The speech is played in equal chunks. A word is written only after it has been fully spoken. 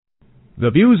The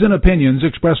views and opinions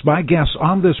expressed by guests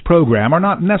on this program are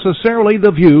not necessarily the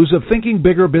views of Thinking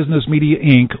Bigger Business Media,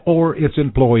 Inc. or its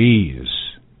employees.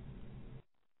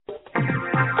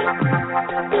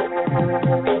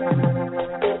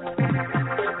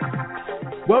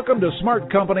 Welcome to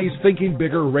Smart Company's Thinking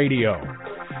Bigger Radio.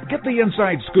 Get the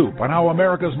inside scoop on how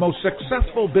America's most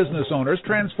successful business owners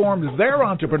transformed their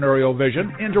entrepreneurial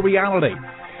vision into reality.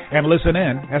 And listen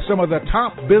in as some of the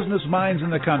top business minds in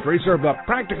the country serve up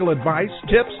practical advice,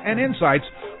 tips, and insights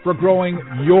for growing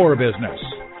your business.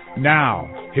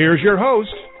 Now, here's your host,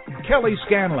 Kelly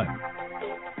Scanlon.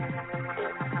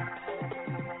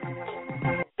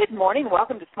 Good morning.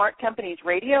 Welcome to Smart Companies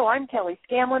Radio. I'm Kelly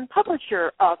Scanlon,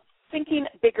 publisher of Thinking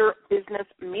Bigger Business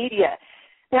Media.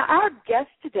 Now, our guest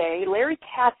today, Larry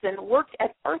Katzen, worked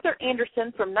at Arthur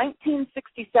Andersen from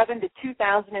 1967 to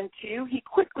 2002. He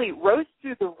quickly rose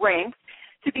through the ranks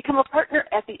to become a partner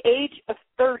at the age of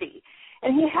 30.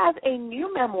 And he has a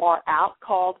new memoir out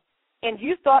called And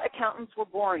You Thought Accountants Were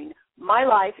Boring, My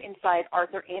Life Inside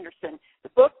Arthur Andersen. The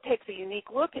book takes a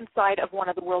unique look inside of one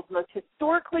of the world's most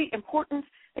historically important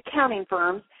accounting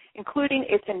firms, including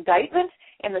its indictment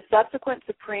and the subsequent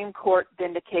Supreme Court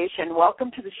vindication. Welcome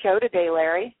to the show today,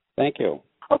 Larry. Thank you.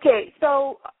 Okay,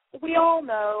 so we all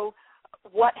know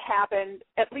what happened,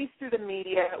 at least through the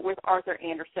media, with Arthur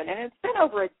Andersen, and it's been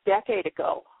over a decade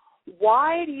ago.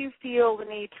 Why do you feel the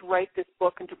need to write this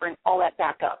book and to bring all that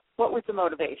back up? What was the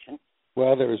motivation?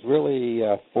 Well, there's really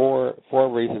four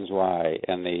reasons why,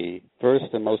 and the first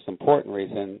and most important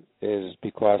reason is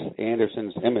because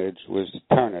Andersen's image was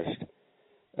tarnished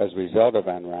as a result of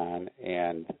Enron,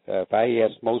 and if I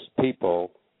ask most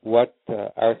people what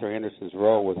Arthur Andersen's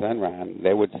role was Enron,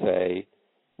 they would say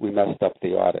we messed up the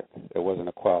audit. It wasn't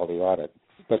a quality audit.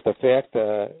 But the fact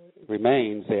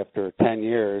remains, after 10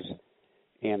 years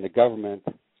and the government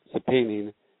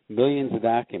subpoenaing millions of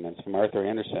documents from Arthur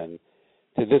Andersen,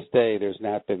 to this day there's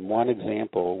not been one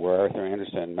example where Arthur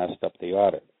Andersen messed up the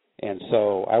audit. And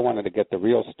so I wanted to get the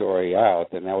real story out,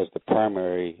 and that was the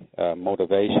primary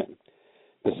motivation.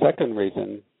 The second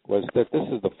reason was that this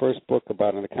is the first book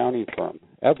about an accounting firm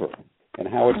ever and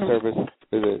how it services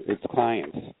its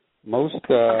clients. Most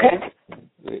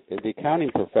the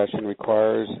accounting profession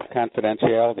requires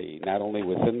confidentiality, not only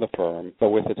within the firm, but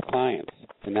with its clients.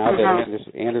 And now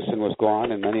that Andersen was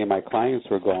gone and many of my clients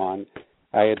were gone,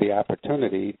 I had the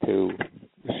opportunity to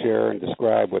share and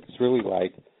describe what it's really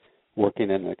like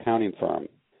working in an accounting firm.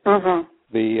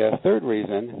 The third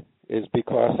reason is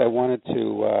because I wanted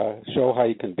to show how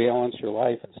you can balance your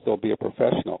life and still be a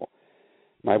professional.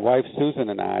 My wife, Susan,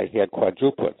 and I had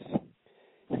quadruplets,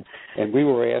 and we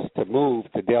were asked to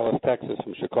move to Dallas, Texas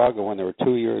from Chicago when they were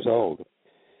 2 years old.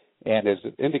 And as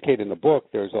indicated in the book,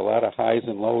 there's a lot of highs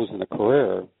and lows in a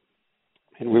career,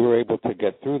 and we were able to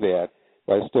get through that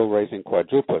by still raising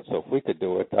quadruplets. So if we could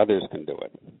do it, others can do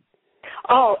it.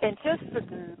 Oh, and just the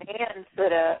demands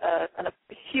that a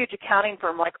huge accounting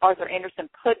firm like Arthur Andersen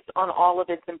puts on all of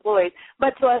its employees,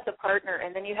 but to us a partner,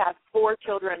 and then you have 4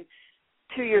 children,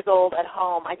 2 years old at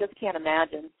home. I just can't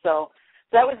imagine. So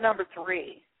that was number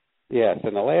 3. Yes,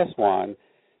 and the last one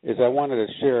is I wanted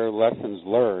to share lessons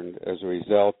learned as a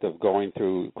result of going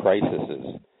through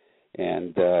crises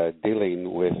and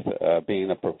dealing with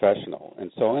being a professional. And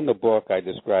so in the book, I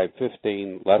describe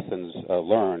 15 lessons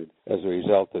learned as a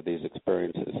result of these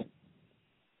experiences.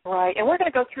 Right, and we're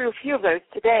going to go through a few of those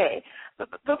today. But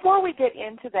before we get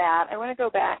into that, I want to go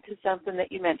back to something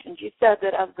that you mentioned. You said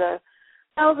that of the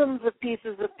thousands of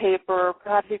pieces of paper,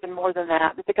 perhaps even more than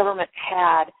that the government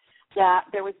had, that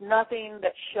there was nothing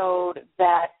that showed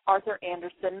that Arthur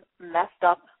Andersen messed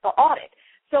up the audit.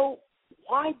 So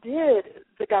why did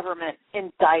the government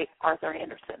indict Arthur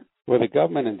Andersen? Well, the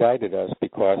government indicted us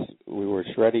because we were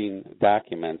shredding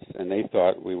documents and they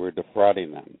thought we were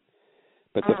defrauding them.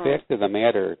 But the fact of the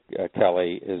matter,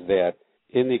 Kelly, is that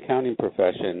in the accounting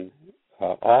profession,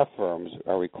 all firms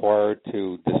are required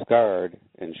to discard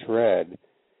and shred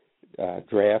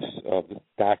drafts of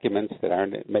documents that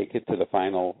aren't make it to the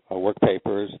final work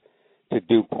papers, to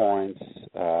due points,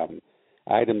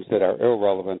 items that are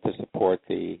irrelevant to support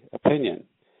the opinion.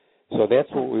 So that's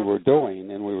what we were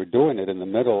doing, and we were doing it in the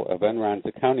middle of Enron's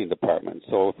accounting department.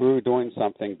 So if we were doing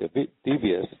something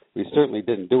devious, we certainly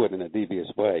didn't do it in a devious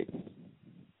way.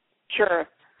 Sure.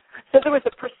 So there was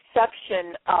a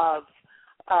perception of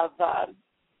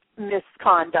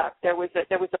misconduct. There was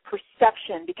a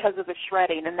perception because of the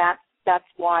shredding, and that's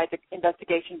why the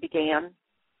investigation began.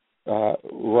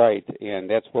 Right, and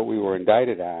that's what we were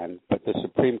indicted on, but the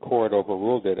Supreme Court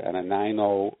overruled it on a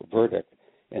 9-0 verdict,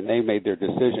 and they made their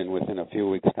decision within a few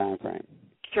weeks' time frame.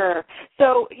 Sure.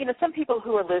 So, some people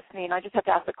who are listening, I just have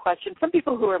to ask a question. Some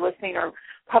people who are listening are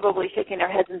probably shaking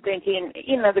their heads and thinking,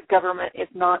 the government is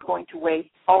not going to waste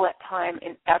all that time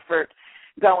and effort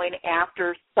going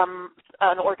after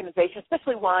an organization,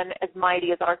 especially one as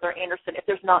mighty as Arthur Andersen, if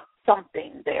there's not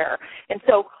something there. And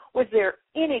so was there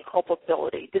any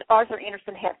culpability? Did Arthur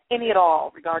Andersen have any at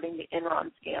all regarding the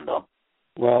Enron scandal?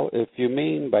 Well, if you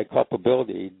mean by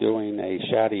culpability doing a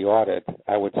shoddy audit,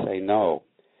 I would say no.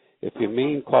 If you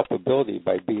mean culpability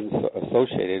by being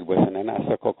associated with an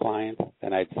unethical client,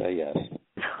 then I'd say yes.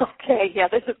 Okay, yeah,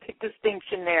 there's a big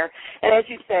distinction there. And as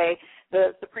you say,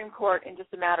 the Supreme Court, in just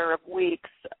a matter of weeks,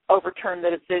 overturned the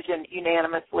decision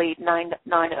unanimously,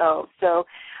 9-0. So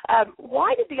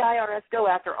why did the IRS go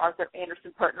after Arthur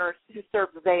Andersen Partners who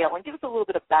served Zale? And give us a little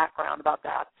bit of background about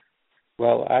that.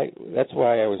 Well, that's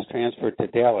why I was transferred to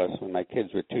Dallas when my kids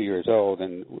were 2 years old,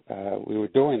 and we were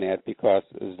doing that because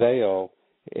Zale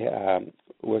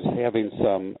was having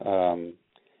some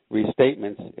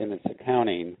restatements in its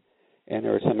accounting, and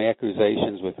there were some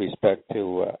accusations with respect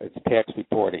to its tax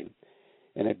reporting.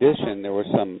 In addition, there were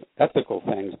some ethical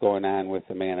things going on with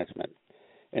the management.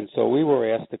 And so we were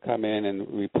asked to come in and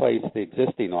replace the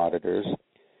existing auditors,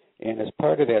 and as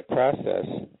part of that process,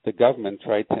 the government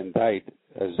tried to indict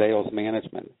Zale's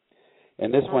management.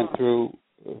 And this went through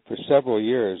for several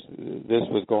years. This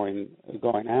was going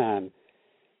on,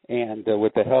 and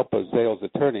with the help of Zale's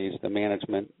attorneys, the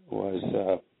management was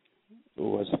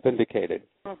vindicated.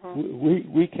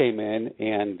 We came in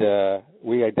and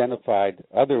we identified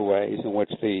other ways in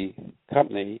which the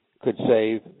company could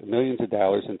save millions of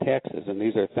dollars in taxes, and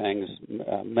these are things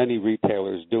many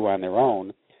retailers do on their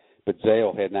own, but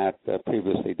Zale had not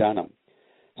previously done them.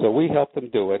 So we helped them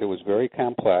do it. It was very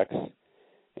complex,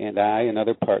 and I and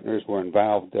other partners were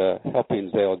involved helping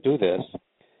Zale do this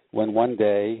when one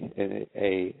day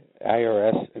a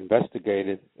IRS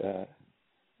investigated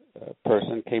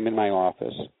person came in my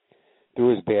office,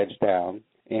 threw his badge down,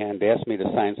 and asked me to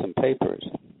sign some papers.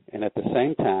 And at the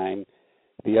same time,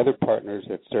 the other partners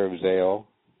that served Zale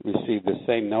received the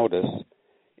same notice,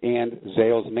 and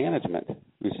Zale's management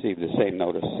received the same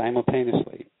notice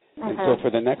simultaneously. And so for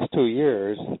the next 2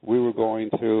 years, we were going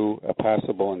through a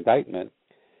possible indictment,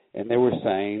 and they were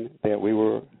saying that we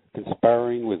were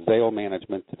conspiring with Zale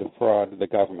management to defraud the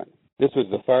government. This was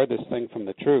the farthest thing from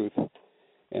the truth,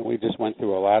 and we just went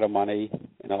through a lot of money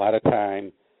and a lot of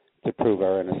time to prove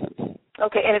our innocence.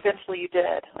 Okay, and eventually you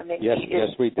did. Yes,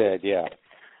 we did, yeah.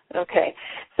 Okay.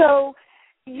 So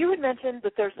you had mentioned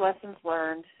that there's lessons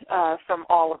learned from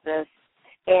all of this,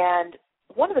 and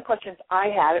one of the questions I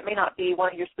have, it may not be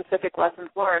one of your specific lessons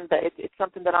learned, but it's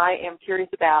something that I am curious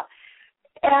about.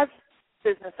 As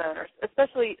business owners,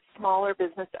 especially smaller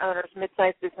business owners,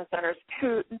 mid-sized business owners,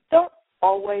 who don't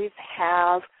always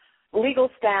have legal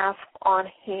staff on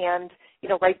hand,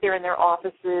 right there in their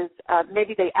offices.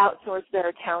 Maybe they outsource their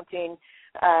accounting.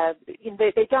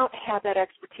 They don't have that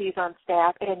expertise on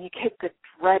staff, and you get the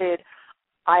dreaded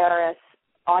IRS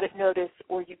audit notice,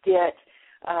 or you get,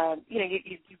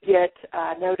 you get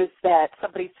notice that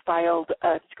somebody's filed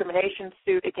a discrimination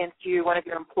suit against you, one of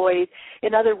your employees.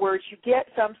 In other words, you get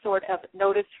some sort of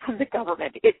notice from the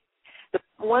government. The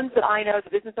ones that I know, the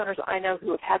business owners I know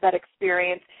who have had that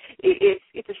experience,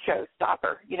 it's a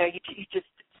showstopper. You just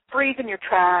freeze in your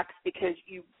tracks because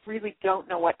you really don't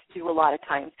know what to do a lot of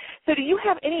times. So do you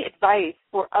have any advice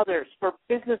for others, for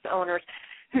business owners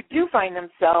who do find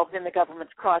themselves in the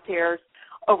government's crosshairs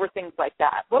over things like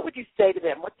that? What would you say to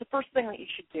them? What's the first thing that you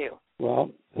should do? Well,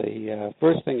 the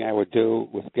first thing I would do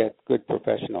was get good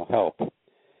professional help.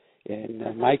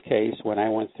 In my case, when I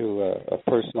went through a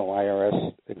personal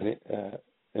IRS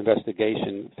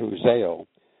investigation through Zale,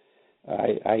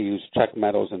 I used Chuck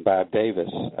Meadows and Bob Davis,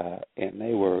 and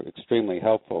they were extremely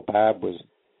helpful. Bob was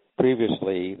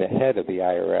previously the head of the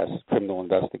IRS Criminal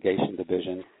Investigation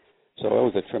Division, so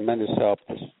it was a tremendous help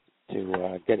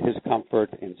to get his comfort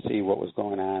and see what was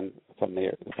going on from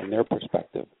their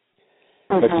perspective.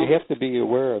 But you have to be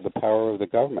aware of the power of the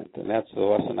government, and that's the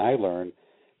lesson I learned.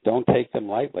 Don't take them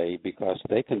lightly because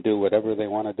they can do whatever they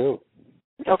want to do.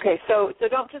 Okay, so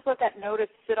don't just let that notice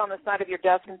sit on the side of your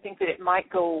desk and think that it might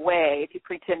go away if you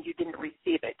pretend you didn't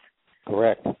receive it.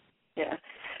 Correct. Yeah.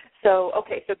 So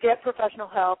get professional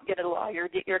help, get a lawyer,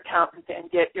 get your accountant in,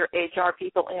 get your HR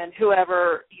people in,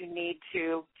 whoever you need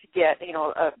to get,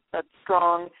 a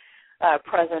strong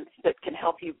presence that can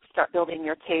help you start building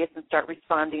your case and start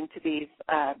responding to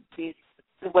these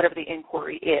whatever the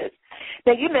inquiry is.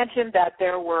 Now, you mentioned that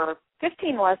there were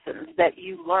 15 lessons that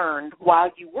you learned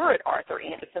while you were at Arthur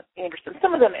Andersen,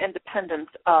 some of them independent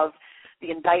of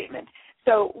the indictment.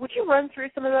 So would you run through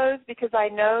some of those? Because I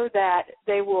know that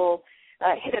they will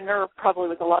hit a nerve probably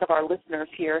with a lot of our listeners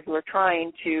here who are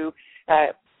trying to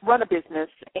run a business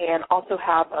and also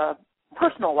have a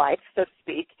personal life, so to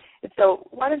speak. And so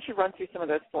why don't you run through some of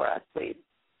those for us, please?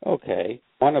 Okay.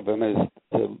 One of them is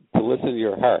to listen to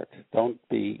your heart. Don't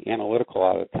be analytical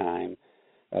all the time.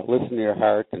 Listen to your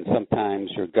heart, and sometimes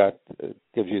your gut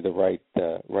gives you the right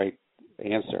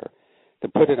answer. To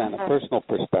put it on a personal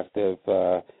perspective,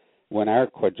 when our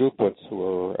quadruplets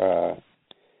were,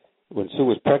 when Sue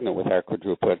was pregnant with our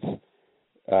quadruplets,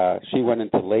 she went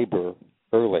into labor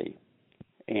early.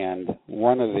 And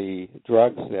one of the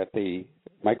drugs that the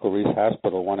Michael Reese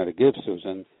Hospital wanted to give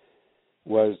Susan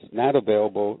was not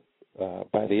available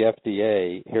by the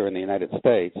FDA here in the United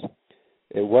States.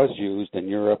 It was used in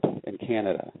Europe and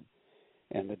Canada.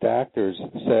 And the doctors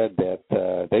said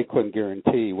that they couldn't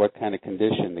guarantee what kind of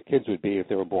condition the kids would be if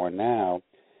they were born now,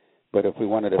 but if we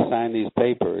wanted to sign these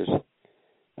papers,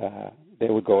 they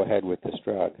would go ahead with this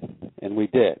drug. And we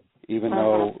did. Even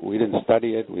though we didn't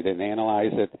study it, we didn't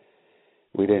analyze it,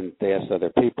 we didn't ask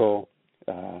other people,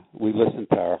 we listened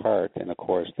to our heart, and of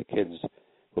course the kids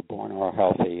were born all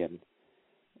healthy and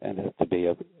to be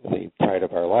the pride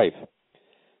of our life.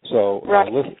 So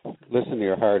listen to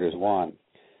your heart is one.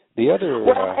 The other.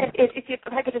 Well, if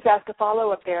I could just ask a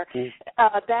follow-up there,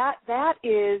 that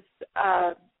is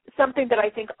something that I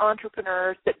think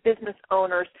entrepreneurs, that business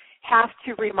owners have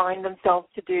to remind themselves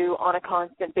to do on a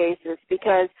constant basis,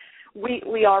 because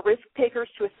we are risk takers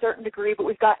to a certain degree, but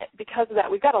because of that,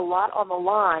 we've got a lot on the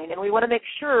line, and we want to make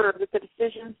sure that the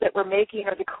decisions that we're making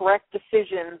are the correct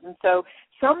decisions. And so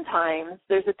sometimes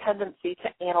there's a tendency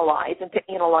to analyze and to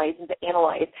analyze and to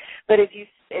analyze. But as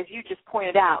you just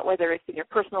pointed out, whether it's in your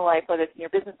personal life, whether it's in your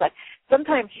business life,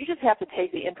 sometimes you just have to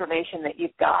take the information that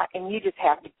you've got and you just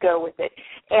have to go with it.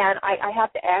 And I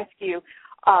have to ask you,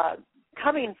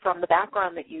 coming from the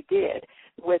background that you did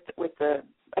with the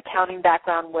accounting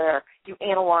background where you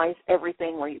analyze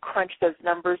everything, where you crunch those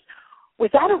numbers, was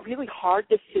that a really hard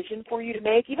decision for you to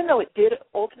make? Even though it did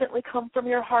ultimately come from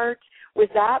your heart, was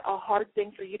that a hard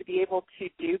thing for you to be able to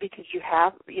do because you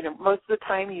have, most of the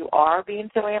time you are being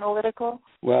so analytical?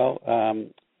 Well,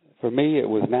 for me it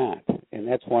was not, and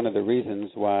that's one of the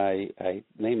reasons why I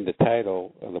named the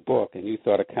title of the book, And You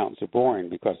Thought Accountants Are Boring,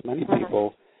 because many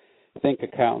people think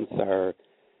accountants are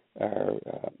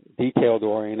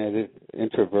detailed-oriented,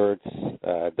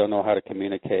 introverts, don't know how to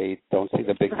communicate, don't see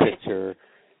the big picture,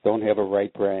 don't have a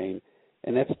right brain,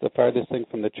 and that's the farthest thing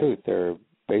from the truth. They're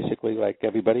basically like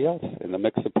everybody else, and the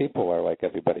mix of people are like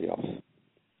everybody else.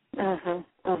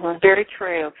 Very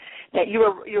true. Now, you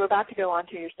were about to go on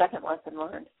to your second lesson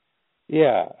learned.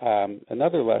 Yeah,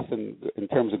 another lesson in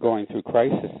terms of going through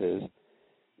crises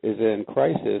is that in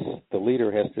crisis, the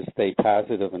leader has to stay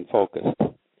positive and focused.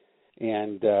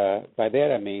 And by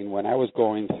that I mean when I was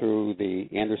going through the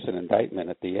Andersen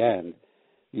indictment at the end,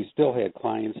 you still had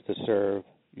clients to serve,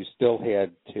 you still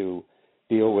had to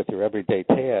deal with your everyday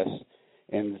tasks,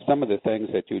 and some of the things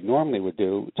that you normally would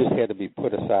do just had to be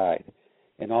put aside.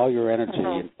 And all your energy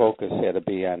and focus had to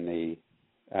be on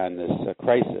this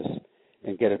crisis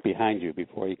and get it behind you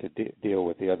before you could deal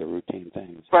with the other routine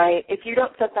things. Right. If you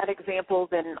don't set that example,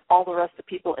 then all the rest of the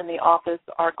people in the office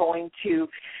are going to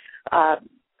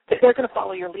they're going to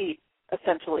follow your lead,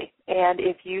 essentially. And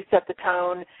if you set the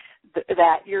tone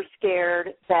that you're scared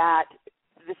that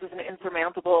this is an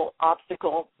insurmountable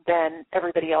obstacle, then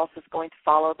everybody else is going to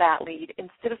follow that lead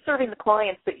instead of serving the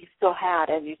clients that you still had,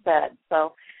 as you said.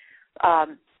 So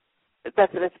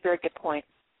that's a very good point.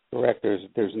 Correct.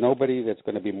 There's nobody that's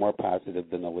going to be more positive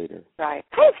than the leader. Right.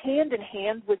 Kind of hand in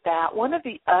hand with that, one of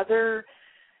the other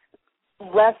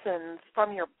lessons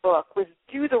from your book was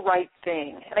do the right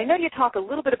thing. And I know you talk a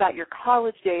little bit about your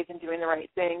college days and doing the right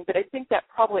thing, but I think that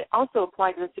probably also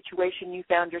applied to the situation you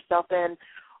found yourself in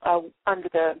under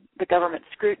the government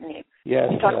scrutiny. Yes.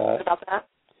 Can you talk a little bit about that?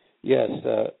 Yes.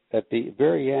 At the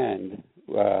very end,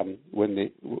 when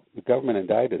the government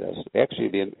indicted us, actually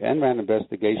the Enron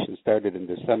investigation started in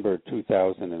December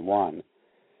 2001.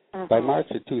 By March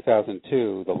of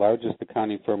 2002, the largest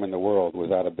accounting firm in the world was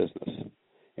out of business.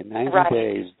 In 90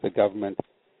 days, the government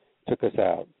took us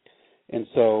out. And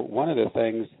so one of the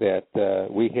things that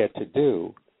we had to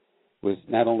do was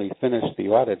not only finish the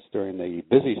audits during the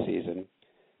busy season,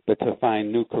 but to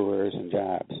find new careers and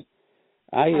jobs.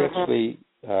 I actually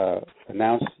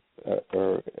announced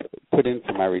or put in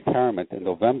for my retirement in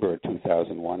November of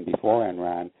 2001 before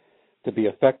Enron to be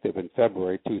effective in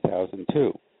February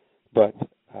 2002. But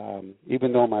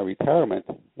even though my retirement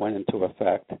went into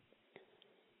effect,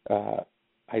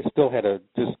 I still had to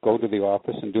just go to the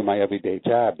office and do my everyday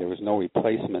job. There was no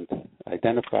replacement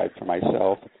identified for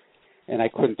myself. And I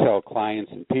couldn't tell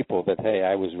clients and people that, hey,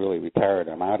 I was really retired,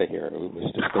 I'm out of here. It was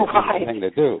just the right thing to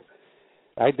do.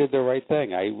 I did the right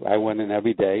thing. I went in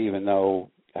every day, even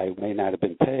though I may not have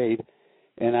been paid,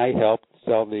 and I helped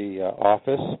sell the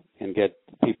office and get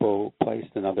people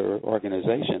placed in other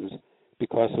organizations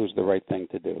because it was the right thing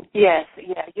to do. Yes,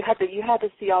 yeah, you had to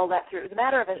see all that through. It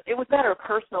was a matter of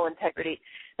personal integrity,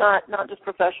 not just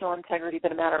professional integrity,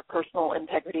 but a matter of personal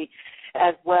integrity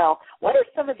as well. What are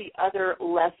some of the other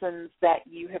lessons that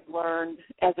you have learned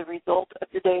as a result of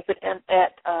your days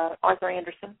at Arthur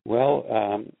Andersen? Well,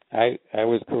 I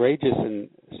was courageous in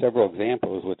several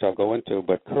examples, which I'll go into,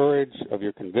 but courage of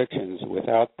your convictions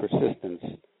without persistence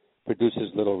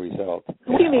produces little result.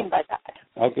 What do you mean by that?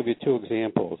 I'll give you two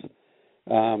examples.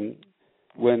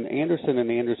 When Andersen and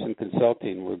Andersen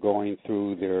Consulting were going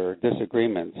through their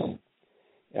disagreements,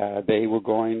 they were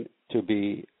going to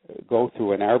go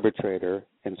through an arbitrator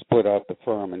and split up the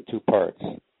firm in two parts.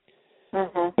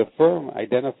 Mm-hmm. The firm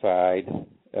identified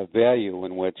a value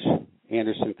in which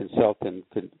Andersen Consulting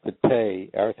could pay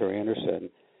Arthur Andersen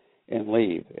and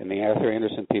leave, and the Arthur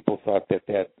Andersen people thought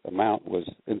that amount was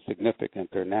insignificant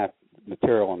or not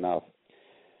material enough.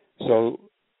 So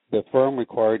the firm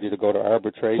required you to go to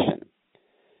arbitration.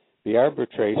 The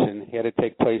arbitration had to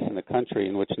take place in a country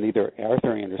in which neither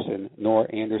Arthur Andersen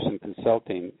nor Andersen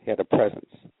Consulting had a presence.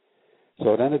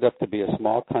 So it ended up to be a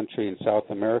small country in South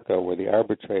America where the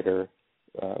arbitrator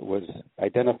was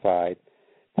identified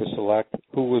to select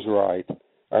who was right,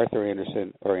 Arthur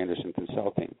Andersen or Andersen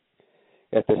Consulting.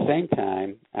 At the same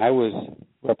time, I was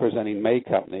representing May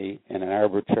Company in an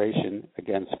arbitration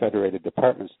against Federated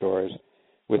Department Stores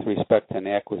with respect to an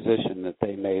acquisition that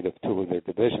they made of two of their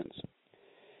divisions.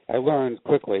 I learned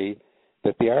quickly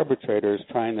that the arbitrator is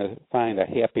trying to find a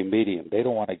happy medium. They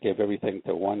don't want to give everything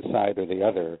to one side or the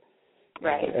other.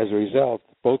 Right. As a result,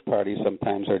 both parties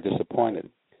sometimes are disappointed.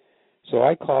 So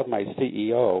I called my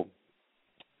CEO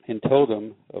and told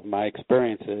him of my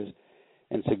experiences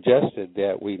and suggested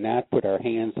that we not put our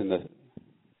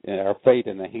fate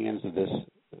in the hands of this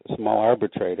small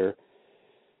arbitrator,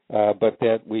 but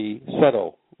that we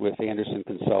settle with Andersen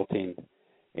Consulting,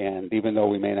 and even though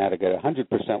we may not get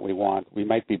 100% we want, we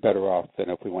might be better off than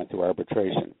if we went to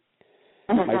arbitration.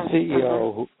 Mm-hmm. My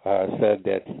CEO said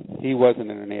that he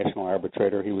wasn't an international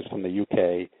arbitrator, he was from the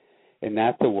UK, and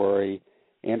not to worry,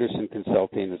 Andersen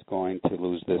Consulting is going to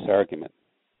lose this argument.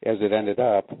 As it ended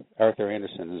up, Arthur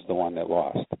Andersen is the one that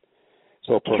lost.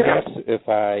 So perhaps if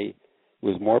I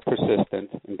was more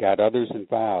persistent and got others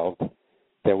involved,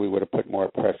 that we would have put more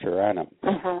pressure on him.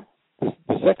 Mm-hmm.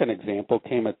 The second example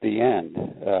came at the end.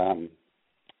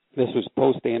 This was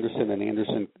post-Andersen and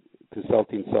Andersen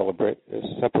Consulting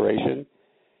separation,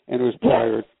 and it was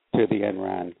prior to the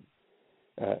Enron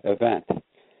event.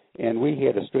 And we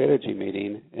had a strategy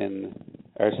meeting in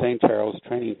our St. Charles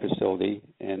training facility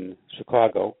in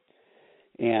Chicago,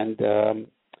 and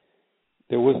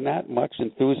there was not much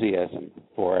enthusiasm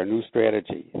for our new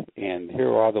strategy. And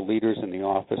here all the leaders in the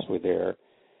office were there,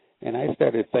 and I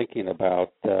started thinking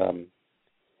about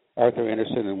Arthur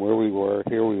Andersen and where we were.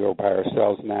 Here we were by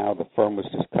ourselves now. The firm was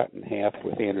just cut in half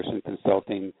with Andersen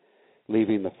Consulting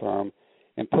leaving the firm.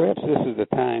 And perhaps this is the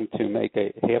time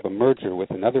to have a merger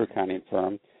with another accounting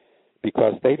firm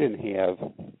because they didn't have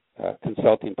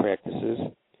consulting practices,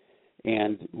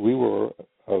 and we were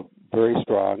a very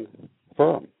strong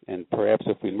firm. And perhaps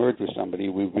if we merged with somebody,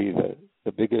 we'd be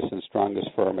the biggest and strongest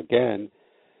firm again,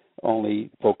 only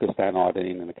focused on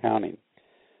auditing and accounting.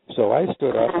 So I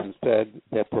stood up and said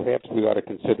that perhaps we ought to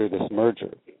consider this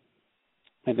merger.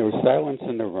 And there was silence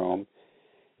in the room,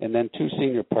 and then two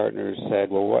senior partners said,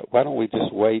 well, why don't we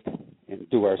just wait and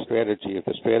do our strategy? If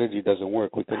the strategy doesn't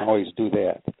work, we can always do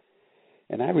that.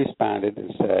 And I responded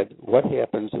and said, what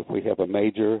happens if we have a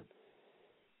major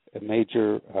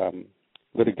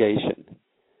litigation?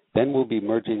 Then we'll be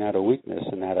merging out of weakness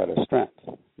and not out of strength.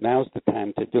 Now's the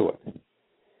time to do it.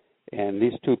 And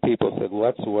these two people said,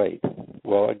 let's wait.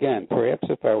 Well, again, perhaps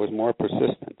if I was more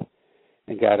persistent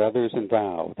and got others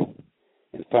involved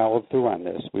and followed through on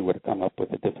this, we would have come up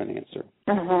with a different answer.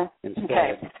 Mm-hmm.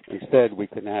 Instead, we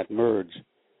could not merge.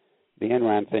 The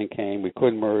Enron thing came. We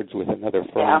couldn't merge with another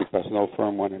firm because no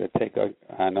firm wanted to take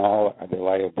on all the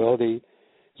liability,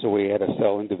 so we had to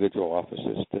sell individual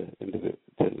offices to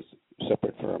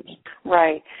separate firms.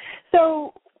 Right.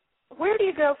 So where do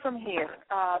you go from here?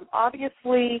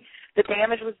 Obviously, the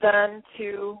damage was done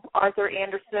to Arthur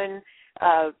Andersen.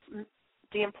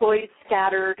 The employees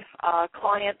scattered.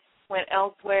 Clients went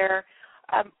elsewhere.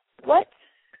 What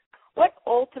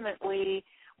ultimately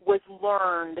was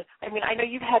learned? I mean, I know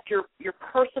you've had your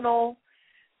personal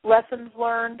lessons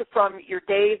learned from your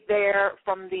days there,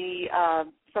 from the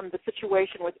from the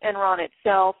situation with Enron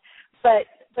itself, but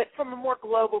from a more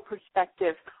global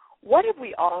perspective, what have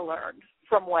we all learned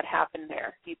from what happened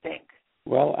there, do you think?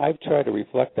 Well, I've tried to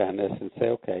reflect on this and say,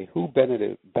 okay, who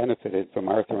benefited from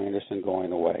Arthur Andersen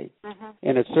going away? Mm-hmm.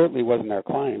 And it certainly wasn't our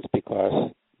clients,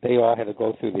 because they all had to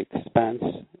go through the expense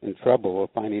and trouble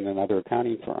of finding another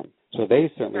accounting firm. So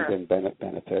they certainly didn't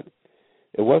benefit.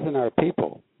 It wasn't our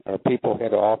people. Our people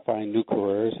had to all find new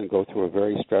careers and go through a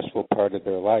very stressful part of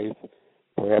their life.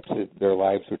 Perhaps their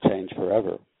lives would change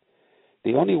forever.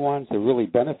 The only ones that really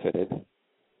benefited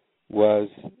was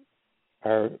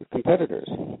our competitors.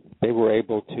 They were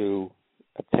able to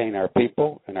obtain our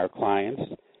people and our clients,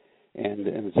 and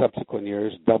in subsequent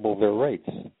years double their rates.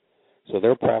 So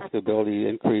their profitability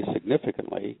increased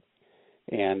significantly,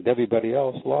 and everybody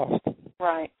else lost.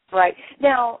 Right.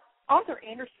 Now, Arthur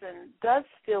Andersen does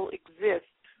still exist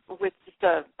with just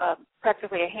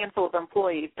practically a handful of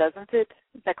employees, doesn't it?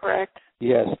 Is that correct?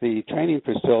 Yes, the training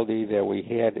facility that we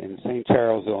had in St.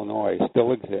 Charles, Illinois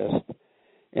still exists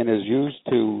and is used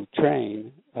to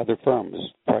train other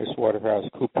firms.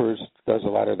 PricewaterhouseCoopers does a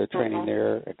lot of the training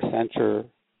there. Accenture,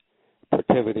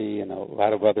 Protiviti, and a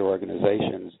lot of other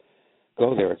organizations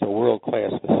go there. It's a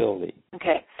world-class facility.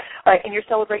 Okay. All right, and you're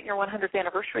celebrating your 100th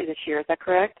anniversary this year, is that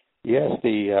correct? Yes,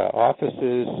 the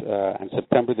offices on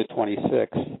September the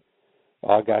 26th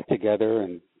all got together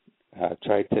and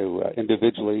tried to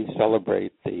individually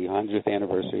celebrate the 100th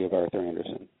anniversary of Arthur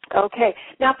Andersen. Okay.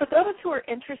 Now, for those who are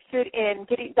interested in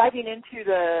diving into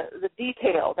the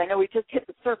details, I know we just hit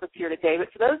the surface here today, but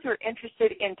for those who are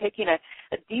interested in taking a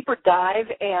deeper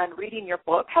dive and reading your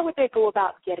book, how would they go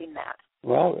about getting that?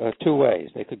 Well, two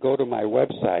ways. They could go to my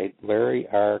website, Larry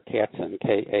R. Katzen,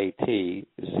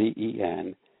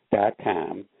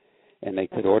 KATZEN.com, and they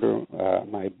could order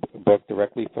my book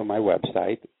directly from my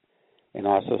website and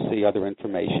also see other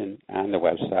information on the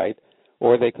website,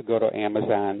 or they could go to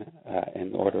Amazon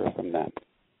and order from them.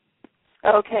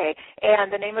 Okay.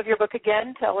 And the name of your book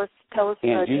again? Tell us.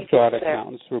 And You Thought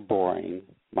Accountants Were Boring,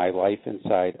 My Life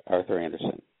Inside Arthur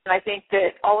Andersen. And I think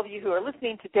that all of you who are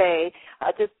listening today,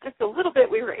 just a little bit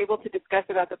we were able to discuss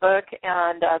about the book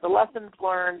and the lessons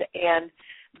learned and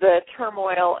the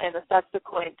turmoil and the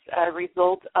subsequent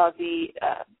result of the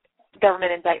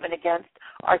government indictment against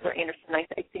Arthur Andersen. I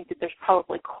think that there's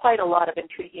probably quite a lot of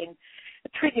intriguing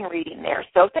reading there.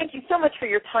 So thank you so much for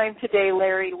your time today,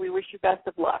 Larry. We wish you best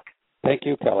of luck. Thank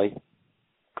you, Kelly.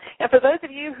 And for those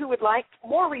of you who would like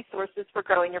more resources for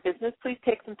growing your business, please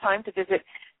take some time to visit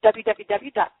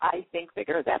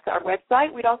www.ithinkbigger. That's our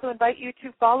website. We'd also invite you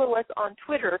to follow us on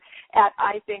Twitter at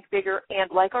ithinkbigger and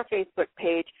like our Facebook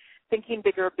page, Thinking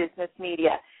Bigger Business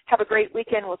Media. Have a great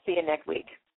weekend. We'll see you next week.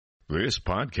 This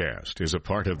podcast is a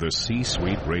part of the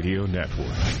C-Suite Radio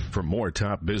Network. For more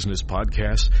top business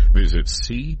podcasts, visit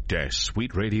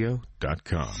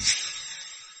c-suiteradio.com.